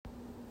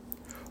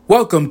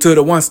Welcome to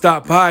the One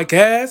Stop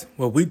Podcast,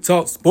 where we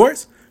talk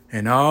sports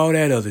and all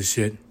that other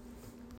shit.